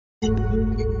Hi,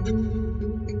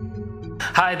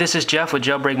 this is Jeff with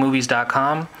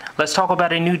jailbreakmovies.com. Let's talk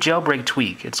about a new jailbreak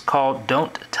tweak. It's called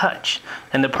donTouch.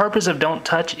 And the purpose of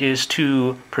donTouch is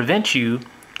to prevent you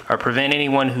or prevent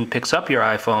anyone who picks up your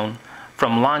iPhone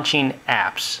from launching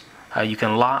apps. You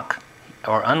can lock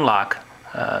or unlock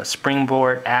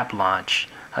Springboard app launch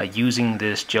using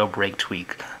this jailbreak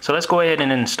tweak. So let's go ahead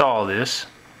and install this.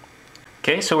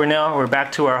 Okay, so we're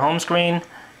back to our home screen.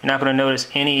 You're not going to notice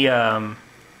any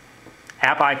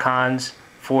app icons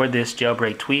for this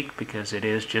jailbreak tweak because it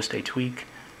is just a tweak,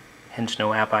 hence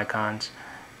no app icons.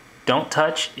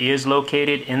 donTouch is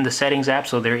located in the settings app,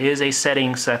 so there is a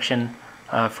settings section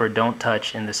for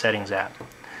donTouch in the settings app.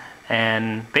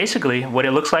 And basically what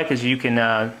it looks like is you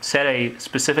can set a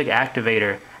specific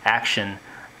activator action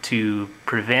to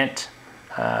prevent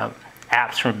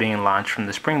apps from being launched from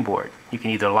the Springboard. You can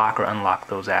either lock or unlock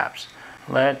those apps.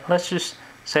 Let's just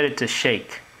set it to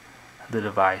shake the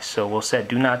device. So we'll set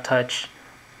do not touch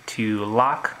to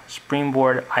lock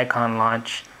Springboard icon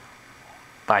launch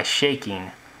by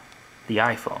shaking the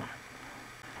iPhone.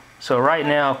 So right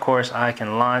now, of course, I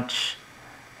can launch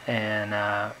an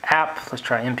app. Let's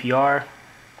try NPR.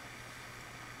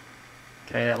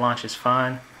 Okay, that launches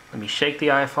fine. Let me shake the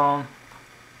iPhone.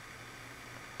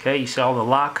 Okay, you see all the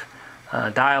lock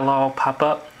dialog pop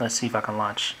up. Let's see if I can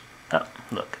launch. Oh,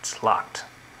 look, it's locked.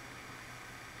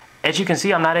 As you can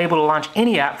see, I'm not able to launch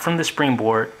any app from the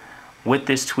Springboard with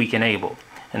this tweak enabled.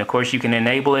 And of course, you can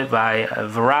enable it by a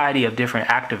variety of different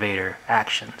activator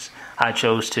actions. I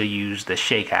chose to use the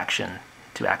shake action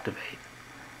to activate.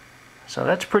 So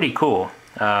that's pretty cool.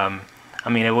 I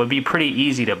mean, it would be pretty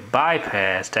easy to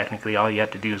bypass. Technically, all you have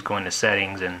to do is go into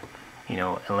settings and,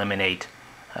 eliminate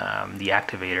the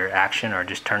activator action or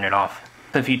just turn it off.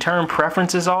 If you turn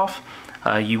preferences off,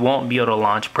 you won't be able to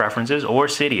launch preferences or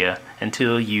Cydia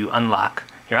until you unlock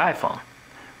your iPhone.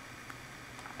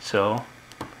 So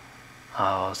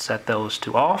I'll set those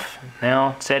to off.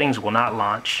 Now settings will not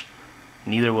launch,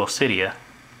 neither will Cydia.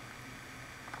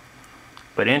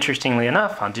 But interestingly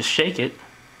enough, I'll just shake it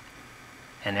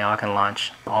and now I can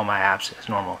launch all my apps as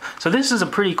normal. So this is a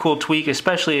pretty cool tweak,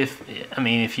 especially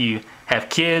if you have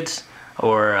kids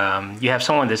or you have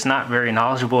someone that's not very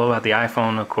knowledgeable about the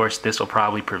iPhone. Of course, this will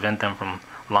probably prevent them from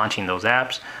launching those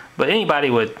apps. But anybody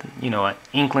with an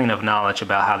inkling of knowledge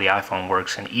about how the iPhone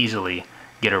works can easily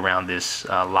get around this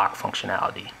lock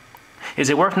functionality. Is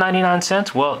it worth 99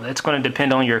 cents? Well, it's going to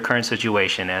depend on your current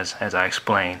situation, as I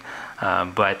explained.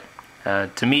 But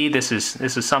to me, this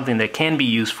is something that can be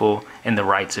useful in the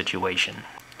right situation.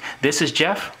 This is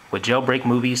Jeff with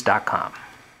jailbreakmovies.com.